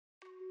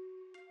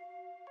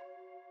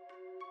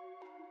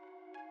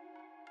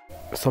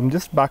So I'm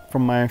just back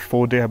from my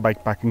 4-day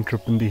bikepacking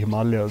trip in the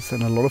Himalayas,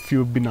 and a lot of you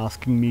have been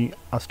asking me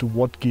as to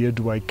what gear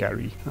do I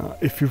carry.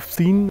 If you've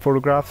seen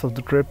photographs of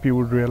the trip, you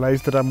would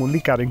realize that I'm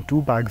only carrying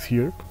 2 bags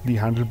here, the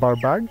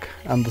Handlebar Bag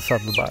and the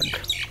Saddle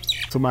Bag.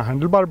 So my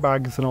Handlebar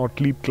Bag is an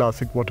Ortlieb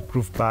Classic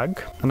waterproof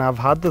bag, and I've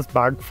had this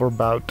bag for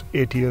about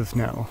 8 years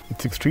now.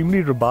 It's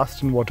extremely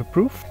robust and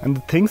waterproof, and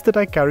the things that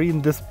I carry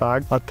in this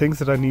bag are things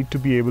that I need to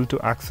be able to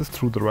access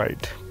through the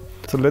ride.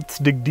 So let's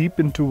dig deep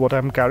into what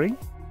I'm carrying.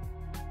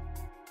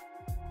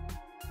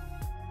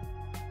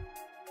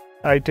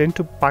 I tend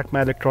to pack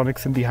my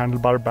electronics in the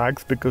handlebar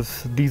bags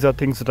because these are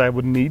things that I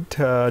would need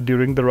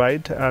during the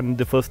ride and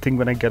the first thing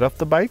when I get off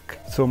the bike.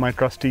 So my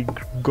trusty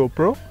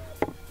GoPro,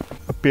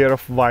 a pair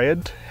of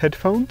wired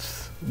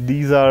headphones.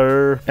 These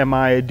are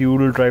MI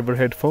dual driver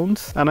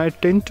headphones, and I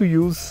tend to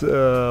use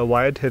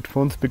wired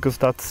headphones because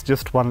that's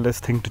just one less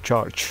thing to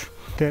charge.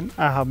 Then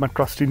I have my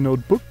trusty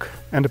notebook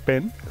and a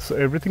pen. So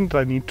everything that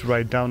I need to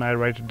write down, I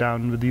write it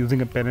down with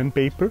using a pen and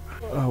paper.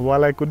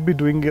 While I could be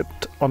doing it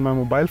on my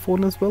mobile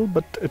phone as well,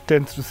 but it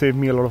tends to save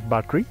me a lot of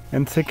battery.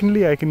 And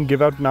secondly, I can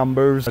give out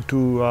numbers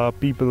to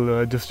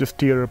people, just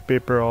tear a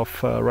paper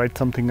off, write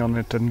something on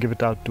it and give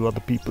it out to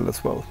other people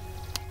as well.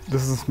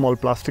 This is a small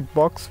plastic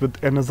box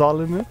with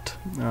N-azole in it,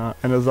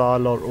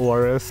 N-azole or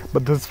ORS,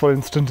 but this is for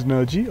instant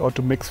energy or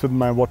to mix with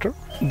my water.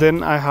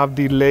 Then I have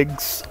the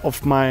legs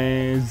of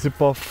my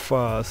zip-off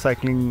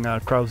cycling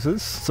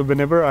trousers. So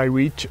whenever I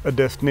reach a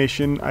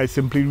destination, I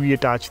simply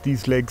reattach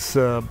these legs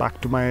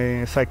back to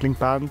my cycling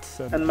pants.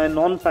 And my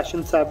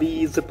non-fashion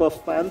savvy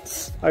zip-off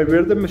pants. I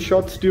wear them as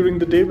shorts during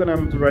the day when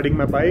I'm riding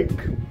my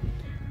bike.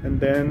 And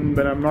then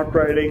when I'm not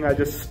riding, I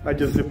just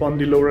zip on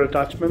the lower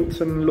attachments,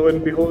 and lo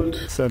and behold,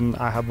 and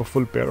I have a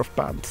full pair of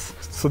pants.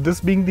 So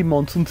this being the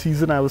monsoon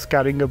season, I was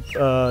carrying a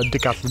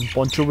decathlon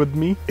poncho with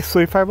me. So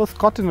if I was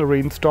caught in a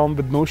rainstorm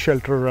with no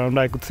shelter around,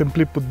 I could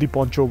simply put the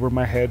poncho over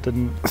my head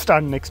and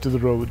stand next to the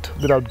road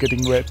without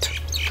getting wet.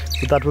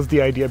 So that was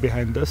the idea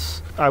behind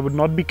this. I would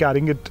not be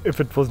carrying it if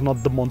it was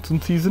not the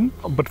monsoon season,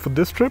 but for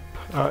this trip,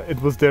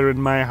 it was there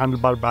in my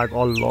handlebar bag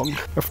all along.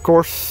 Of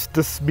course,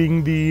 this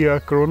being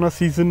the Corona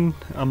season,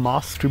 a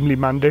mask extremely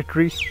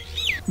mandatory.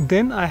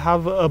 Then I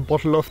have a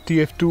bottle of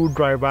TF2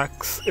 dry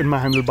wax in my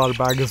handlebar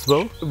bag as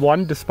well.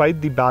 One, despite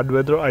the bad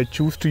weather, I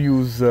choose to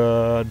use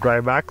dry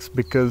wax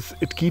because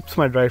it keeps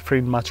my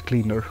drivetrain much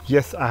cleaner.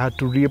 Yes, I had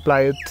to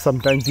reapply it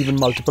sometimes even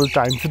multiple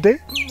times a day,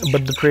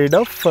 but the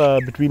trade-off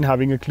between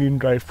having a clean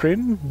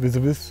drivetrain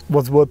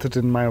was worth it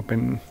in my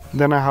opinion.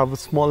 Then I have a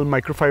small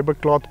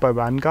microfiber cloth by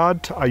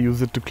Vanguard. I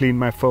use it to clean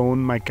my phone,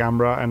 my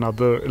camera and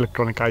other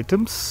electronic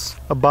items.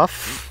 A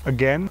buff,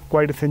 again,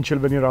 quite essential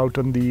when you're out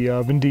on the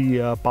windy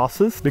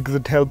passes because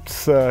it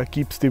helps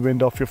keeps the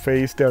wind off your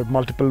face. There are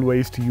multiple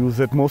ways to use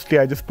it. Mostly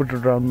I just put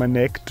it around my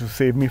neck to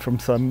save me from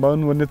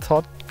sunburn when it's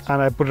hot, and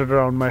I put it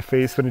around my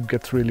face when it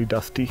gets really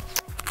dusty.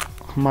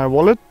 My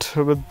wallet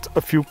with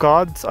a few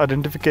cards,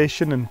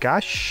 identification and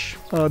cash.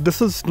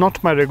 This is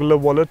not my regular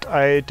wallet.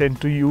 I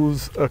tend to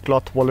use a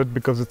cloth wallet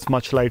because it's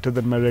much lighter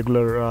than my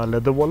regular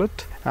leather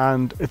wallet,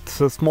 and it's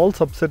a small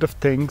subset of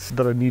things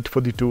that I need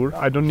for the tour.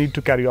 I don't need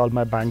to carry all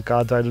my bank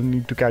cards, I don't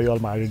need to carry all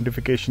my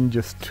identification,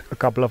 just a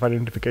couple of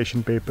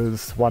identification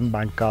papers, one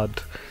bank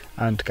card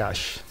and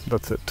cash.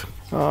 That's it.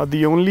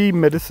 The only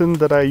medicine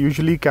that I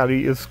usually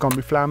carry is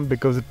Combiflam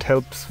because it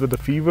helps with the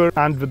fever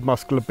and with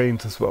muscular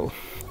pains as well.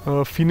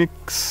 A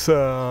Phoenix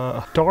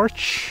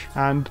torch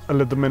and a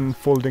Leatherman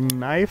folding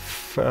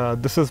knife.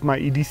 This is my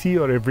EDC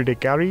or everyday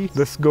carry.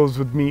 This goes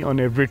with me on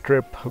every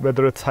trip,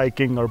 whether it's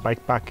hiking or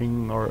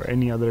bikepacking or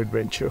any other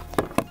adventure.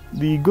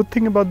 The good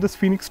thing about this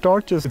Phoenix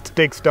torch is it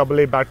takes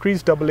AA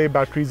batteries. AA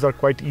batteries are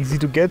quite easy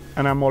to get,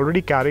 and I'm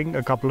already carrying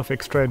a couple of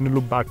extra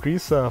end-loop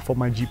batteries for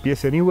my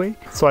GPS anyway,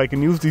 so I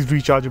can use these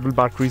rechargeable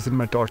batteries in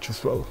my torch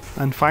as well.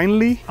 And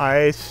finally,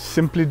 I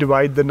simply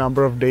divide the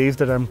number of days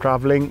that I'm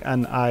traveling,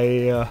 and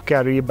I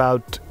carry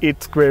about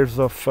 8 squares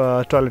of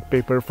toilet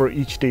paper for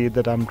each day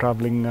that I'm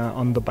traveling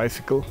on the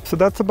bicycle. So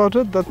that's about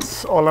it.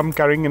 That's all I'm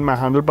carrying in my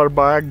handlebar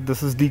bag.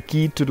 This is the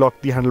key to lock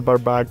the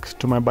handlebar bag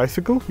to my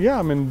bicycle. Yeah,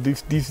 I mean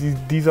these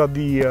are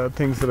the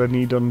things that I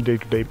need on a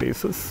day-to-day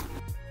basis.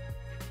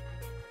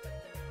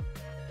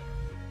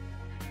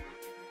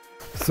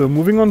 So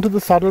moving on to the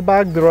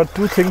saddlebag, there are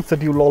 2 things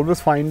that you'll always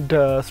find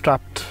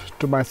strapped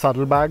to my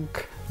saddlebag.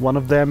 One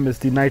of them is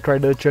the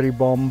NiteRider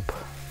Cherrybomb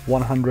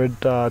 100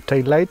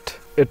 taillight.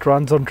 It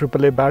runs on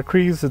AAA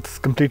batteries, it's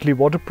completely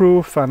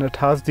waterproof, and it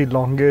has the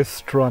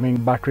longest running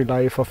battery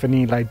life of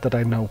any light that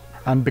I know.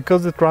 And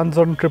because it runs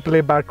on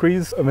AAA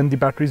batteries, when the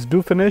batteries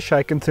do finish,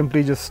 I can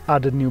simply just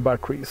add in new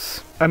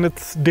batteries. And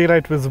it's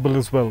daylight visible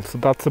as well, so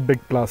that's a big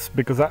plus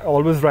because I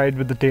always ride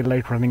with the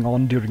taillight running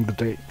on during the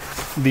day.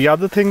 The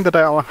other thing that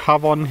I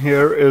have on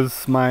here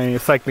is my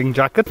cycling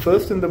jacket.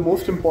 First and the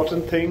most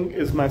important thing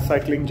is my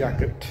cycling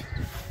jacket.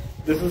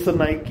 This is a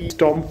Nike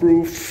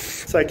Stormproof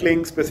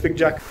cycling specific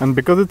jacket, and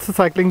because it's a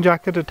cycling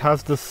jacket, it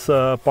has this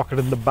pocket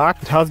in the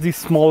back. It has these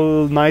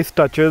small nice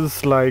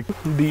touches, like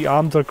the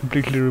arms are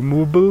completely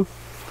removable,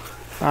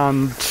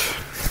 and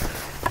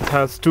It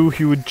has two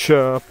huge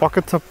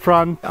pockets up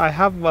front. I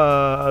have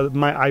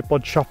my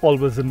iPod shuffle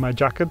always in my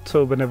jacket,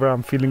 so whenever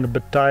I'm feeling a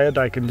bit tired,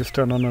 I can just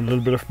turn on a little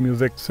bit of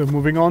music. So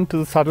moving on to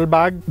the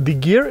saddlebag. The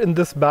gear in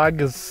this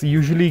bag is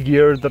usually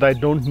gear that I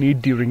don't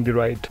need during the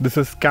ride. This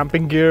is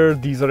camping gear,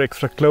 these are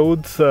extra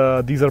clothes,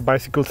 these are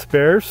bicycle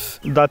spares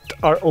that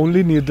are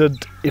only needed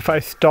if I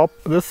stop.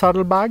 This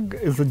saddlebag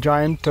is a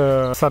giant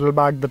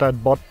saddlebag that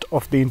I'd bought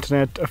off the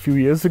internet a few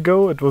years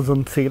ago. It was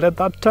on sale at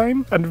that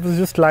time and it was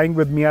just lying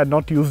with me. I'd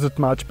not used it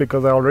much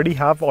because I already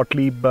have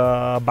Ortlieb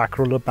back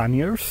roller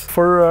panniers.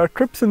 For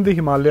trips in the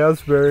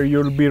Himalayas where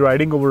you'll be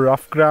riding over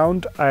rough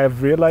ground, I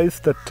have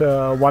realized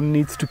that one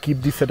needs to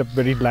keep the setup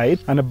very light,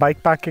 and a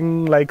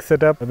bikepacking like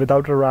setup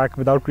without a rack,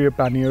 without rear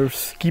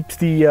panniers, keeps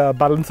the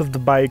balance of the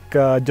bike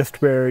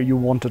just where you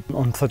want it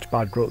on such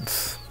bad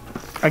roads.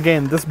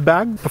 Again, this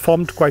bag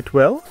performed quite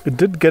well. It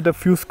did get a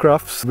few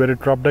scuffs where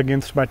it rubbed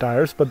against my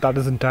tires, but that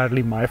is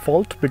entirely my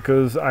fault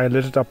because I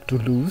lit it up too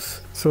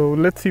loose. So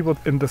let's see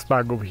what's in this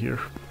bag over here.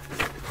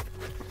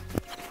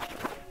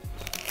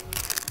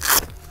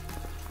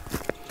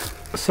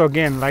 So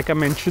again, like I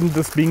mentioned,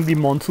 this being the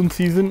monsoon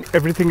season,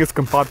 everything is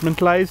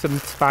compartmentalized and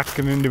it's packed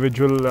in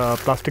individual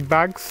plastic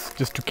bags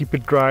just to keep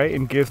it dry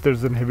in case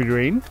there's a heavy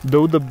rain.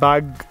 Though the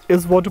bag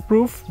is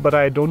waterproof, but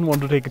I don't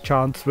want to take a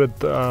chance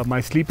with my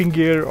sleeping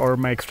gear or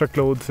my extra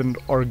clothes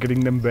or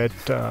getting them wet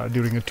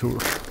during a tour.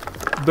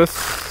 This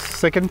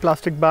second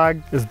plastic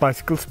bag is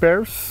bicycle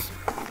spares.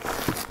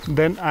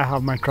 Then I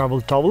have my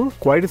travel towel,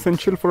 quite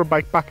essential for a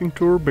bikepacking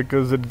tour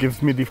because it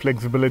gives me the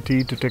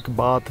flexibility to take a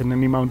bath in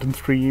any mountain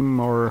stream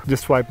or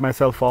just wipe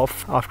myself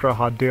off after a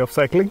hard day of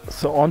cycling.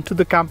 So on to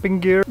the camping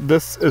gear.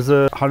 This is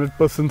a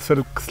 100%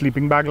 silk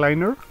sleeping bag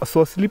liner.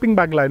 So a sleeping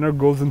bag liner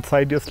goes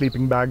inside your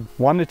sleeping bag.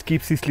 One, it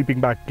keeps the sleeping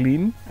bag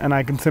clean and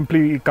I can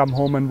simply come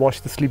home and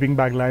wash the sleeping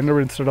bag liner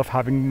instead of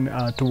having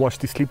to wash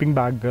the sleeping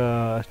bag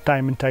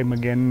time and time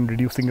again,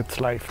 reducing its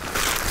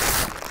life.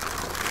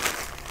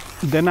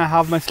 Then I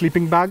have my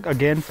sleeping bag,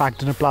 again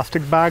packed in a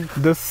plastic bag.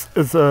 This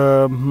is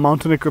a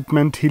mountain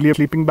equipment helium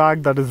sleeping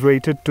bag that is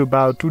rated to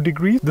about 2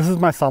 degrees. This is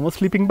my summer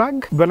sleeping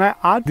bag. When I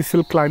add the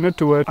silk liner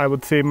to it, I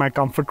would say my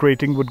comfort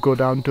rating would go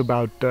down to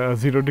about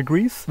 0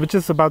 degrees, which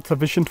is about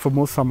sufficient for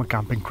most summer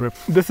camping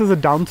trips. This is a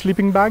down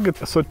sleeping bag,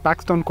 so it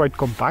packs down quite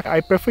compact.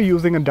 I prefer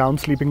using a down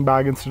sleeping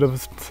bag instead of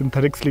a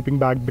synthetic sleeping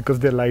bag because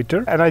they're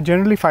lighter, and I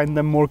generally find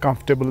them more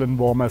comfortable and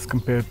warm as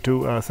compared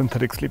to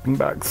synthetic sleeping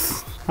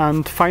bags.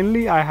 And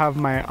finally, I have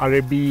my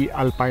Arabi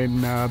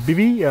Alpine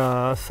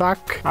bivy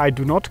sack. I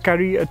do not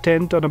carry a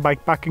tent on a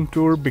bikepacking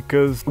tour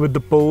because with the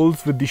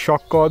poles, with the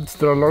shock cords,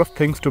 there are a lot of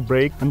things to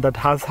break, and that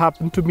has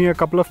happened to me a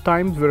couple of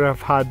times where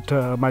I've had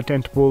my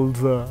tent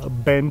poles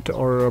bent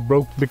or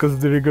broke because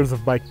of the rigors of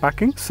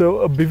bikepacking.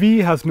 So a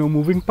bivy has no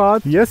moving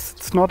part. Yes,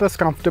 it's not as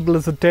comfortable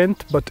as a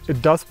tent, but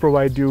it does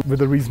provide you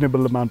with a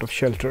reasonable amount of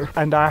shelter.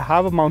 And I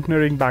have a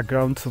mountaineering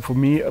background, so for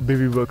me a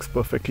bivy works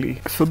perfectly.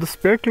 So the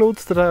spare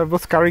clothes that I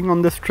was carrying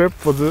on this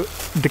trip was a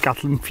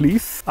Decathlon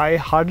fleece. I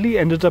hardly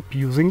ended up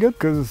using it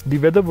because the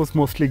weather was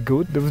mostly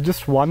good. There was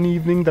just one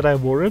evening that I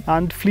wore it,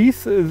 and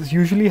fleece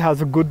usually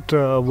has a good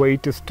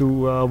weight is to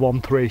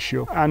warmth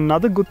ratio. And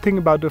another good thing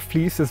about a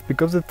fleece is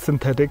because it's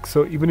synthetic,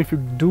 so even if you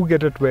do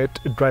get it wet,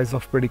 it dries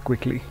off pretty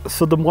quickly.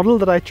 So the model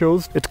that I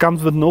chose, it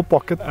comes with no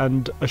pocket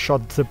and a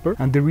short zipper,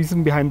 and the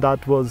reason behind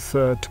that was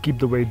to keep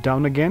the weight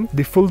down again.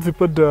 The full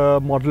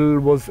zippered model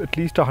was at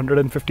least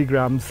 150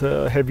 grams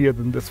heavier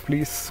than this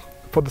fleece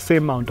for the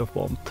same amount of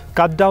warmth.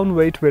 Cut down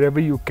weight wherever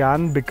you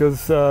can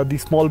because the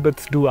small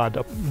bits do add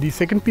up. The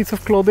second piece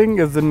of clothing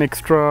is an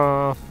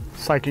extra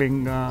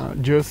cycling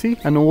jersey,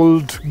 an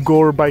old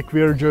Gore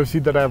bikewear jersey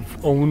that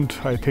I've owned,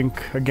 I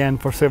think, again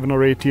for 7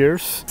 or 8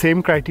 years.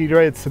 Same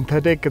criteria, it's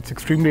synthetic, it's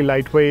extremely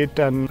lightweight,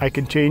 and I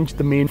can change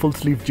the main full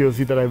sleeve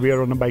jersey that I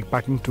wear on a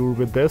bikepacking tour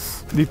with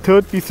this. The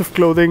third piece of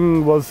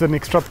clothing was an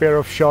extra pair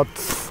of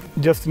shorts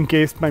just in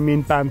case my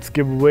main pants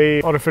give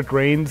way, or if it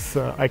rains,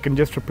 I can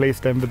just replace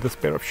them with this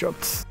pair of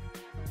shorts.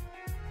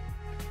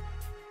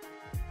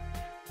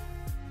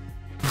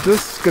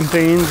 This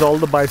contains all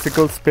the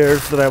bicycle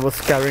spares that I was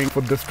carrying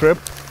for this trip.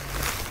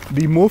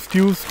 The most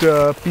used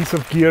piece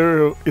of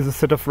gear is a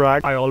set of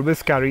rags. I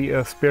always carry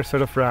a spare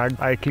set of rags.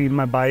 I clean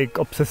my bike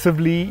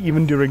obsessively,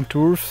 even during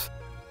tours.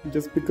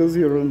 Just because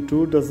you're on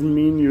tour doesn't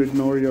mean you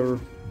ignore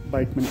your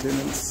bike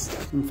maintenance.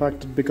 In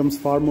fact, it becomes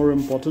far more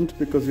important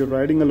because you're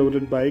riding a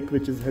loaded bike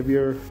which is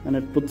heavier and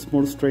it puts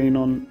more strain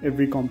on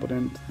every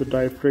component, the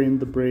drivetrain,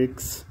 the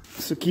brakes.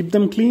 So keep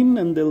them clean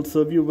and they'll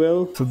serve you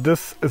well. So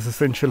this is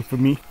essential for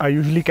me. I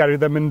usually carry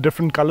them in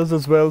different colors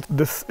as well.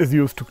 This is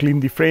used to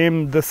clean the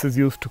frame, this is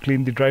used to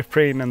clean the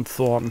drivetrain, and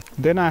so on.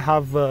 Then I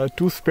have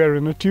 2 spare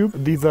inner tube.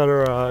 These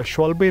are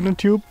Schwalbe inner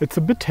tube. It's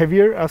a bit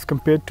heavier as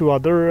compared to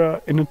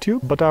other inner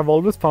tube, but I've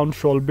always found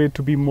Schwalbe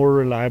to be more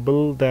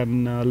reliable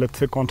than let's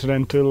say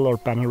Continental or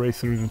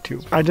Panaracer inner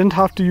tube. I didn't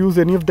have to use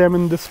any of them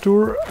in this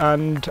tour,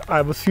 and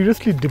I was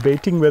seriously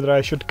debating whether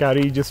I should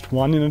carry just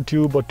 1 inner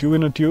tube or 2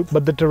 inner tube,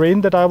 but the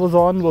terrain that I was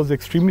on was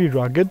extremely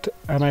rugged,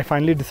 and I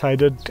finally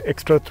decided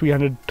extra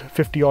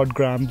 350 odd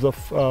grams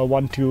of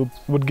one tube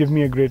would give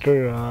me a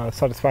greater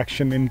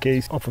satisfaction in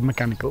case of a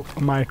mechanical.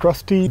 My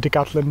trusty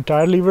Decathlon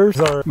tire levers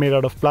are made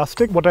out of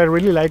plastic. What I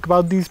really like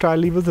about these tire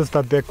levers is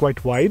that they're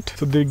quite wide,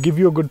 so they give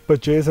you a good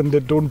purchase and they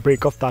don't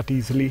break off that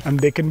easily, and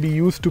they can be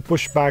used to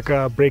push back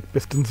brake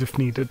pistons if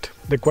needed.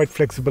 They're quite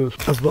flexible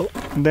as well.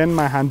 And then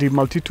my handy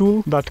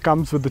multi-tool that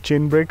comes with the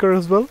chain breaker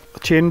as well.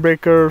 Chain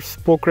breaker,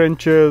 spoke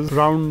wrenches,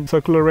 round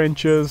circular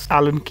wrenches,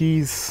 Allen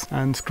keys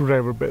and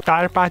screwdriver bit.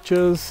 Tire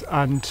patches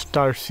and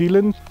tire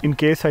sealant in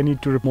case I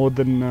need to remove more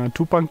than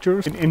 2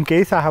 punctures. In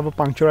case I have a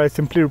puncture, I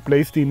simply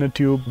replace the inner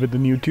tube with the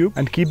new tube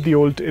and keep the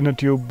old inner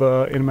tube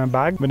in my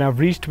bag. When I've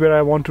reached where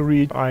I want to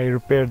reach, I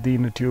repair the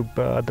inner tube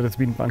that has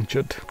been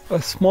punctured.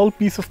 A small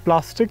piece of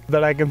plastic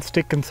that I can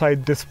stick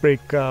inside disc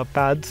brake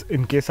pads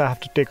in case I have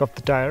to take off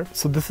the tire.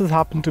 So this has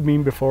happened to me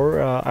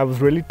before. I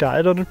was really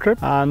tired on a trip,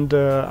 and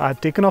I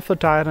had taken off the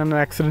tire and I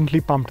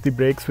accidentally pumped the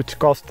brakes, which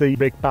caused the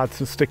brake pads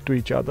to stick to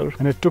each other,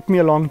 and it took me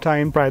a long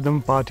time to pry them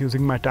apart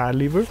using my tire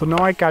lever. So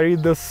now I carry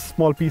this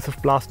small piece of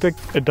plastic.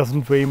 It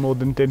doesn't weigh more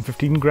than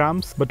 10-15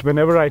 grams, but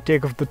whenever I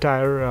take off the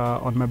tire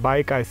on my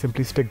bike, I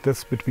simply stick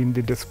this between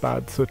the disc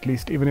pads, so at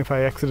least even if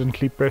I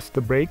accidentally press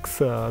the brakes,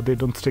 they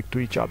don't stick to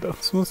each other.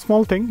 So a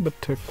small thing, but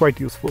quite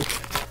useful.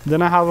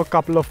 Then I have a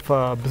couple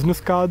of business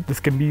cards. This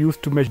can be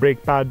used to measure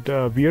brake pad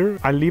wear.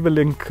 I'll leave a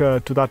link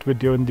to that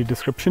video in the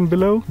description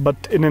below. But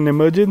in an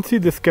emergency,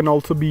 this can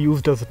also be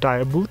used as a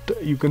tire boot.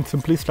 You can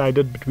simply slide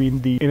it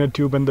between the inner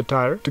tube and the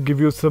tire to give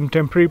you some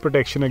temporary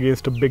protection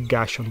against a big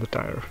gash on the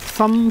tire.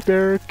 Some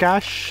spare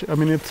cash, I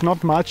mean it's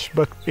not much,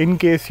 but in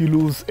case you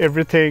lose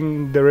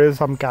everything, there is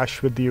some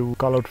cash with you.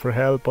 Call out for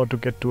help or to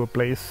get to a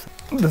place.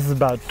 This is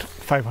about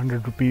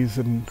 500 rupees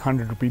in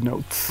 100 rupee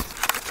notes.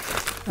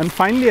 And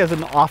finally, as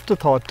an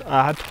afterthought,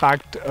 I had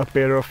packed a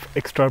pair of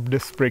extra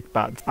disc brake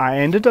pads. I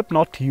ended up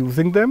not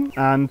using them,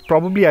 and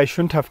probably I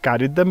shouldn't have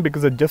carried them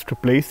because I just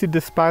replaced the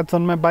disc pads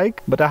on my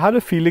bike. But I had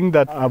a feeling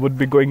that I would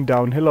be going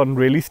downhill on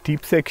really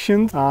steep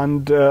sections,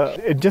 and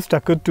it just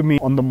occurred to me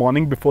on the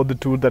morning before the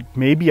tour that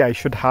maybe I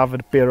should have a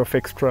pair of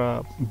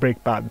extra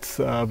brake pads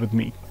with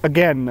me.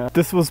 Again,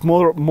 this was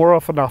more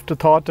of an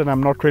afterthought, and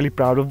I'm not really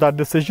proud of that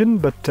decision,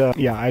 but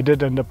yeah, I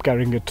did end up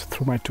carrying it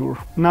through my tour.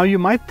 Now you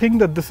might think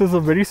that this is a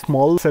very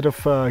small set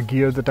of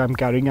gear that I'm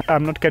carrying.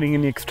 I'm not carrying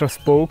any extra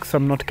spokes,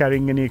 I'm not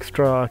carrying any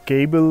extra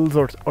cables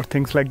or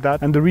things like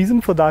that, and the reason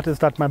for that is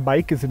that my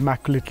bike is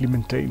immaculately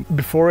maintained.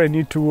 Before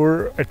any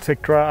tour,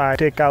 etc., I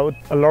take out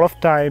a lot of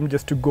time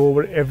just to go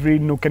over every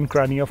nook and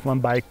cranny of my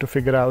bike to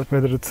figure out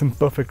whether it's in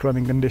perfect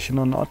running condition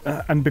or not,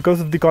 and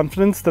because of the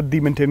confidence that the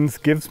maintenance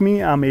gives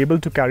me, I'm able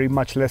to carry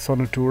much less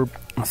on a tour.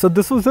 So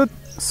this was it.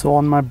 So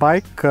on my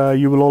bike,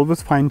 you will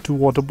always find 2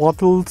 water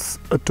bottles,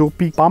 a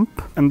topi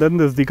pump, and then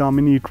there's the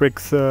Garmin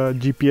Etrex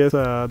GPS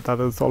that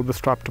is always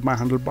strapped to my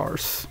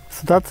handlebars.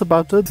 So that's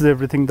about it. This is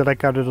everything that I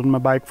carried on my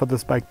bike for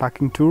this bike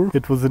packing tour.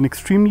 It was an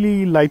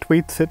extremely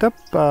lightweight setup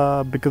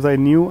because I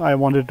knew I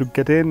wanted to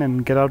get in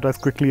and get out as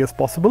quickly as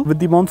possible with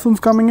the monsoons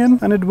coming in,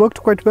 and it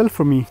worked quite well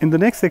for me. In the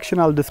next section,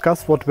 I'll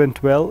discuss what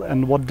went well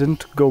and what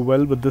didn't go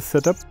well with this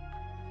setup.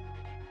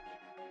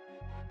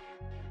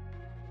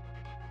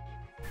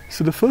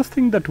 So the first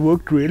thing that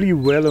worked really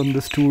well on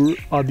this tour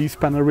are these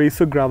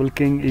Panaracer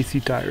Gravelking AC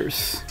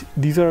tires.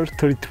 These are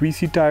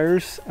 33C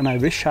tires, and I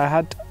wish I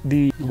had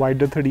the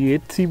wider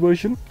 38C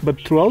version, but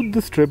throughout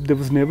this trip there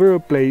was never a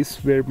place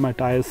where my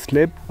tires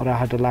slipped or I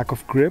had a lack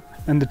of grip,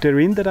 and the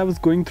terrain that I was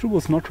going through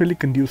was not really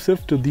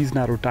conducive to these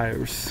narrow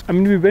tires. I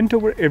mean, we went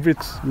over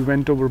everything. We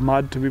went over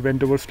mud, we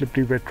went over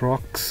slippery wet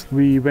rocks,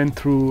 we went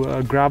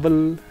through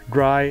gravel,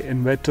 dry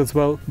and wet as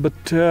well,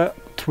 but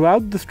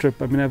throughout this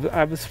trip, I mean,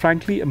 I was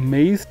frankly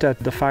amazed at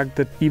the fact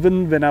that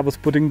even when I was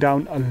putting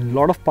down a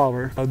lot of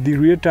power, the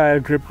rear tire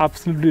grip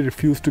absolutely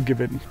refused to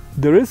give in.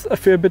 There is a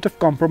fair bit of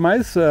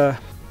compromise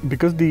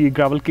because the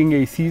Gravelking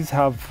ACs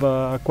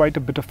have quite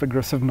a bit of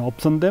aggressive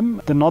knobs on them.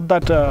 They're not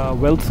that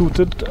well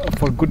suited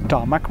for good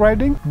tarmac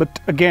riding, but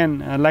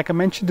again, like I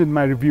mentioned in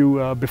my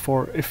review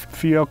before,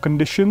 if your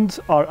conditions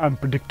are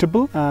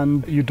unpredictable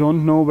and you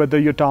don't know whether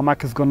your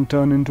tarmac is going to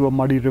turn into a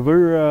muddy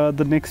river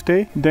the next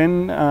day,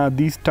 then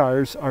these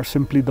tires are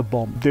simply the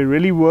bomb. They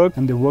really work,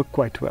 and they work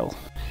quite well.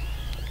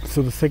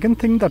 So the second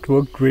thing that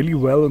worked really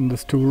well on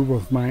this tour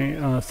was my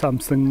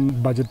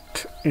Samsung Budget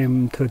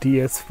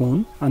M30s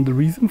phone, and the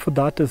reason for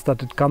that is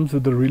that it comes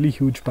with a really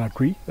huge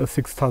battery, a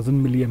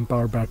 6000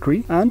 mAh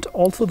battery, and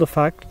also the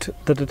fact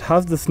that it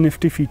has this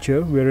nifty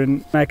feature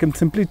wherein I can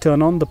simply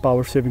turn on the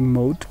power saving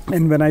mode,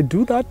 and when I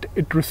do that,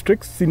 it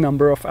restricts the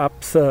number of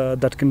apps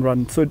that can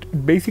run. So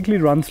it basically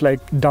runs like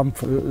dumb,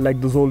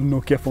 like those old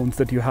Nokia phones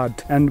that you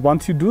had, and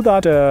once you do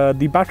that,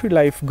 the battery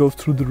life goes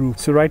through the roof.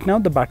 So right now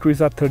the battery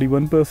is at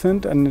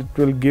 31%, and it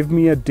will give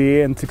me a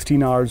day and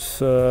 16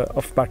 hours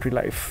of battery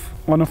life.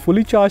 On a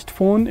fully charged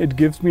phone, it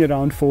gives me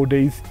around 4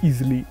 days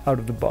easily out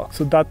of the box.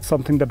 So that's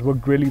something that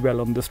worked really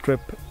well on this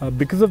trip.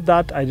 Because of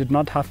that, I did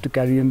not have to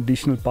carry an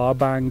additional power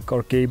bank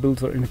or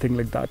cables or anything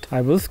like that.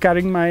 I was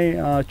carrying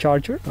my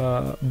charger,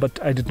 but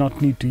I did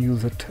not need to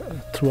use it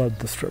throughout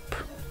this trip.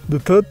 The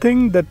third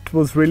thing that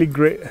was really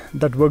great,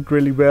 that worked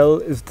really well,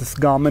 is this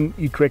Garmin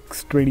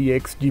Etrex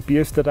 20X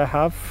GPS that I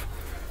have.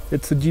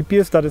 It's a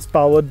GPS that is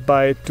powered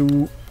by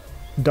 2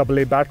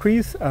 AA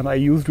batteries, and I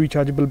used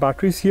rechargeable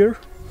batteries here.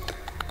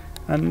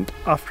 And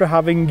after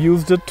having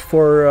used it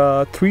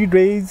for 3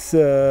 days,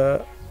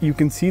 you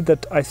can see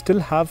that I still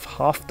have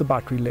half the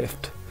battery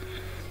left.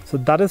 So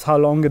that is how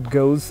long it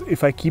goes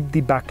if I keep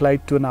the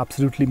backlight to an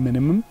absolutely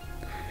minimum,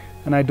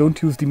 and I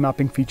don't use the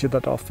mapping feature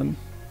that often.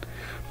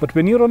 But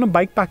when you're on a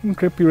bikepacking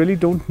trip, you really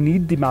don't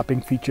need the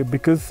mapping feature,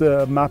 because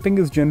mapping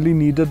is generally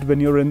needed when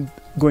you're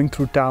going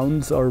through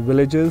towns or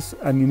villages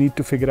and you need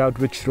to figure out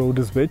which road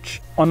is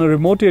which. On a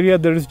remote area,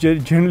 there is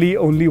generally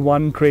only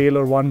one trail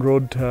or one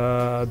road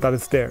that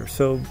is there.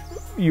 So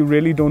you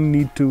really don't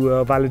need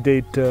to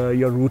validate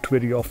your route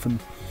very often.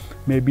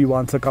 Maybe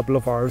once a couple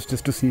of hours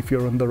just to see if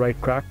you're on the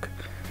right track.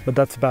 But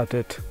that's about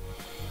it.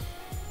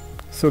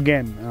 So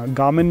again,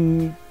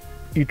 Garmin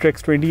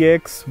Etrex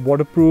 20X,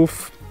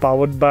 waterproof,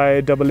 powered by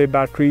AA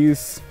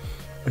batteries,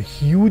 a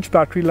huge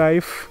battery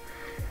life,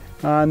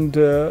 and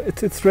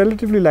it's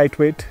relatively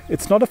lightweight.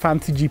 It's not a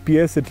fancy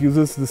GPS. It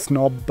uses this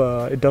knob.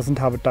 It doesn't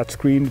have a touch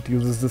screen. It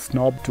uses this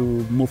knob to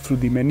move through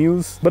the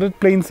menus, but it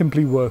plain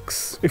simply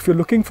works. If you're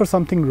looking for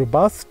something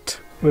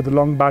robust with a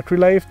long battery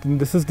life, then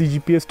this is the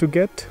GPS to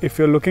get. If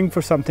you're looking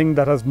for something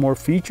that has more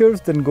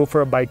features, then go for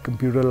a bike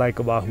computer like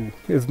a Wahoo.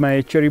 This is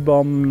my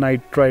Cherrybomb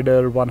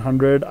NiteRider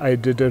 100. I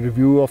did a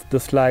review of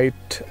this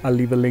light. I'll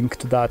leave a link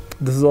to that.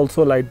 This is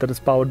also a light that is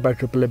powered by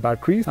AAA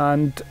batteries,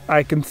 and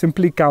I can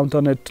simply count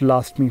on it to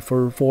last me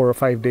for 4 or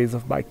 5 days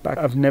of bikepack.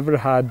 I've never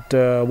had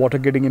water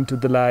getting into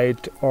the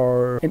light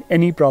or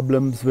any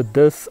problems with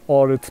this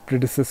or its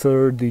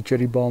predecessor, the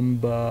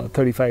Cherrybomb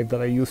 35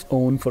 that I used to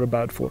own for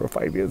about 4 or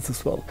 5 years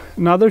as well.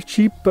 Another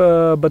cheap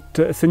but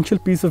essential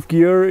piece of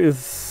gear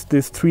is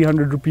this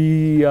 300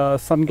 rupee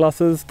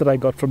sunglasses that I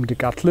got from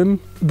Decathlon.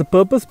 The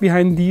purpose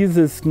behind these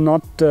is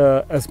not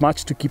as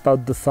much to keep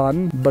out the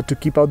sun, but to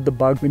keep out the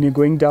bug when you're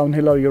going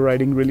downhill or you're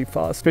riding really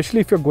fast. Especially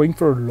if you're going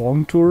for a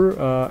long tour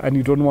and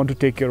you don't want to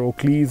take your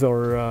Oakleys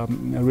or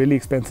really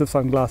expensive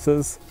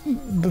sunglasses.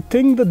 The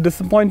thing that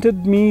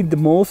disappointed me the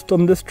most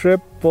on this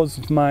trip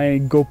was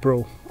my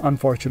GoPro.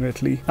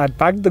 Unfortunately, I'd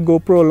packed the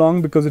GoPro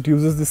along because it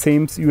uses the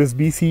same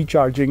USB-C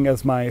charging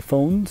as my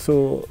phone,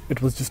 so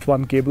it was just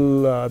one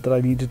cable that I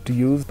needed to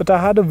use. But I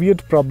had a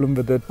weird problem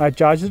with it. I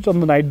charged it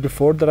on the night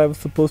before that I was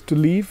supposed to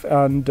leave,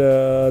 and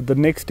the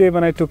next day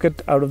when I took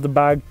it out of the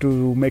bag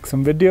to make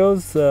some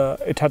videos,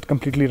 it had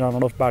completely run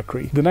out of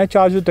battery. Then I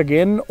charged it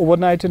again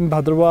overnight in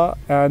Bhaderwah,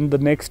 and the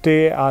next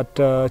day at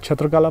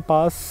Chhatragala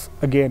Pass,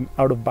 again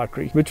out of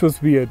battery, which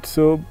was weird.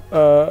 So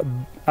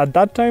at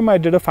that time, I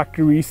did a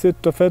factory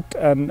reset of it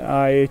and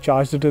I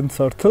charged it in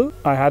Sirthal.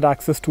 I had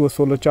access to a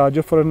solar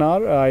charger for an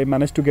hour. I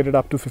managed to get it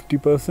up to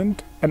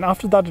 50%. And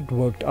after that, it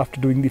worked after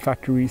doing the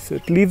factory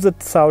reset. It leaves a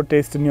sour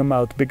taste in your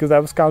mouth because I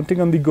was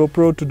counting on the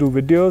GoPro to do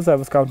videos. I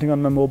was counting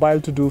on my mobile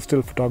to do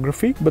still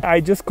photography. But I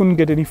just couldn't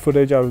get any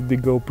footage out of the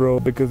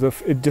GoPro because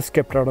of it just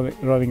kept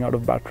running out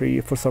of battery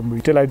for some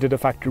reason. Till I did a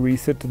factory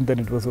reset and then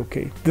it was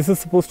okay. This is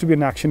supposed to be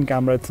an action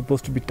camera. It's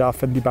supposed to be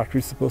tough and the battery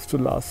is supposed to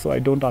last. So I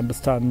don't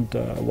understand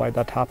why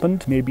that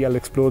happened. Maybe I'll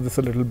explore this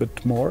a little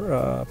bit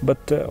more.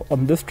 But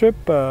on this trip,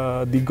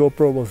 the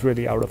GoPro was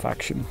really out of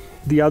action.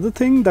 The other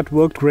thing that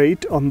worked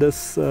great on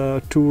this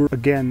tour,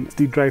 again, is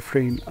the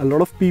drivetrain. A lot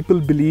of people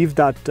believe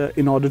that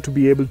in order to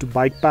be able to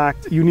bike pack,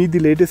 you need the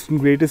latest and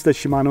greatest that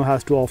Shimano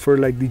has to offer,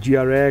 like the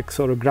GRX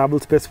or a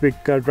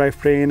gravel-specific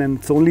drivetrain, and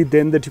it's only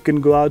then that you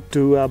can go out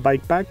to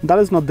bike pack. That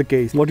is not the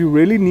case. What you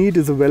really need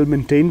is a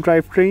well-maintained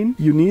drivetrain.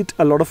 You need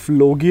a lot of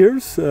low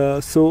gears,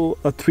 so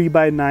a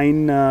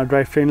 3x9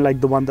 drivetrain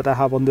like the one that I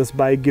have on this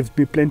bike gives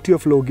me plenty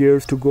of low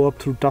gears to go up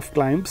through tough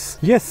climbs.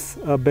 Yes,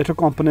 better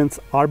components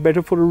are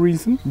better for a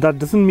reason. That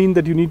doesn't mean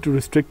that you need to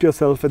restrict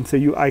yourself and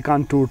say I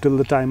can't tour till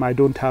the time I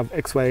don't have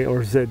X, Y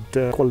or Z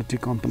quality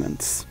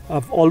components.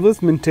 I've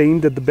always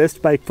maintained that the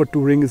best bike for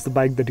touring is the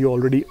bike that you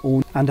already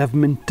own and have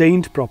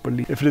maintained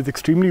properly. If it is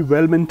extremely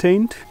well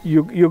maintained,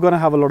 you're gonna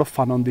have a lot of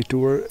fun on the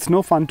tour. It's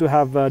no fun to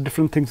have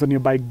different things on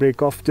your bike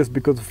break off just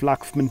because of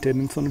lack of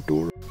maintenance on a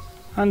tour.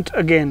 And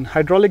again,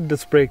 hydraulic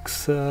disc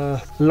brakes.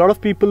 A lot of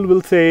people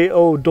will say,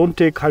 oh, don't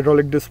take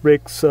hydraulic disc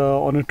brakes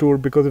on a tour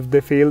because if they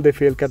fail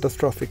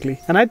catastrophically.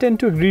 And I tend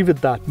to agree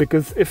with that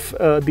because if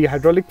the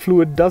hydraulic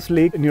fluid does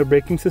leak in your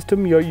braking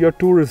system, your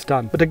tour is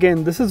done. But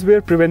again, this is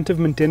where preventive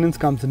maintenance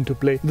comes into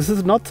play. This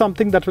is not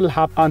something that will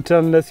happen until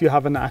unless you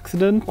have an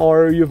accident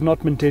or you've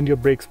not maintained your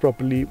brakes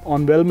properly.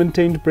 On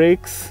well-maintained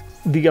brakes,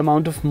 the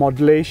amount of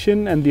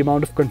modulation and the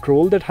amount of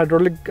control that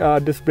hydraulic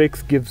disc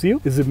brakes gives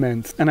you is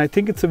immense, and I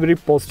think it's a very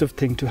positive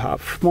thing to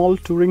have. Small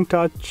touring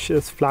touch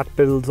is flat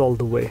pedals all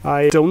the way.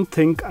 I don't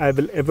think I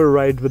will ever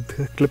ride with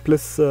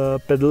clipless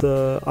pedals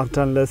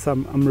unless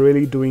I'm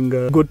really doing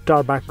a good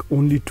tarmac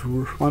only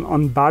tour.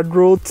 On bad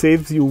roads,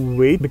 saves you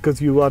weight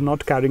because you are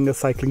not carrying a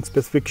cycling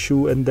specific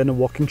shoe and then a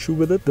walking shoe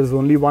with it. There's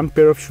only one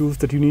pair of shoes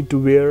that you need to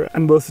wear,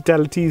 and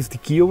versatility is the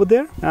key over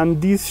there.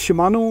 And these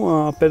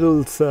Shimano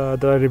pedals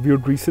that I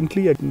reviewed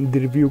recently, the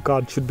review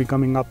card should be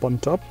coming up on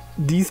top.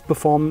 These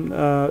perform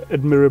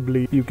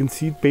admirably. You can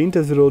see paint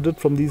has eroded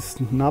from these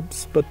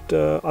nubs, but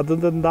other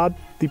than that,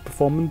 the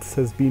performance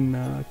has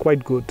been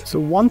quite good. So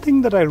one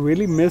thing that I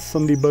really miss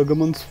on the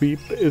Bergamon Sweep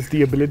is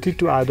the ability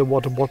to add a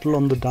water bottle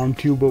on the down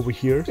tube over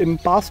here. In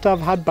past, I've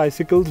had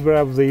bicycles where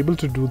I was able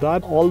to do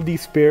that. All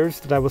these spares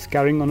that I was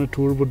carrying on a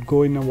tour would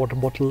go in a water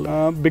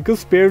bottle. Because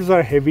spares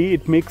are heavy,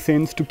 it makes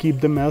sense to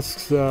keep them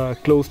as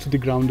close to the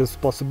ground as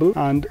possible.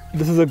 And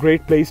this is a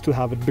great place to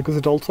have it because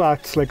it also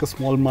acts like a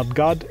small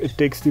mudguard. It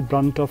takes the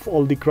brunt of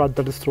all the crud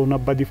that is thrown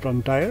up by the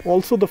front tire.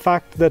 Also the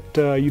fact that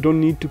you don't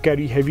need to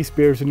carry heavy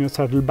spares in your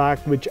saddlebag,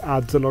 which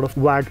adds a lot of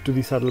wag to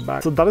the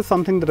saddlebag. So that is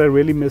something that I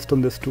really missed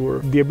on this tour,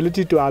 the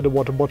ability to add a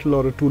water bottle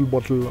or a tool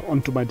bottle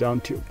onto my down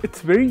tube.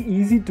 It's very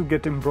easy to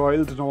get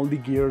embroiled in all the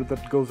gear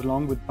that goes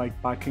along with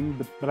bike packing,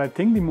 but I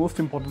think the most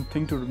important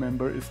thing to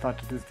remember is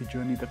that it is the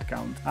journey that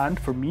counts. And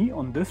for me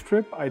on this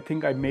trip, I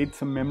think I made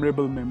some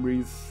memorable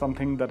memories,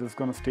 something that is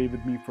going to stay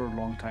with me for a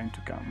long time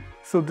to come.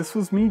 So this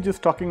was me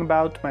just talking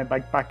about my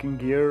bike packing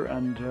gear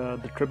and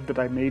the trip that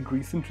I made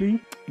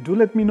recently. Do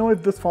let me know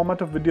if this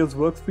format of videos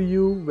works for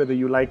you, whether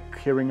you like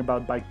hearing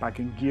about bike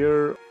packing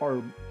gear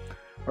or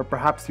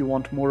perhaps you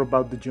want more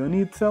about the journey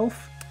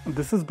itself.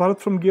 This is Bharat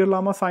from Gear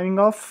Llama signing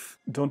off.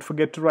 Don't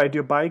forget to ride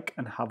your bike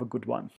and have a good one.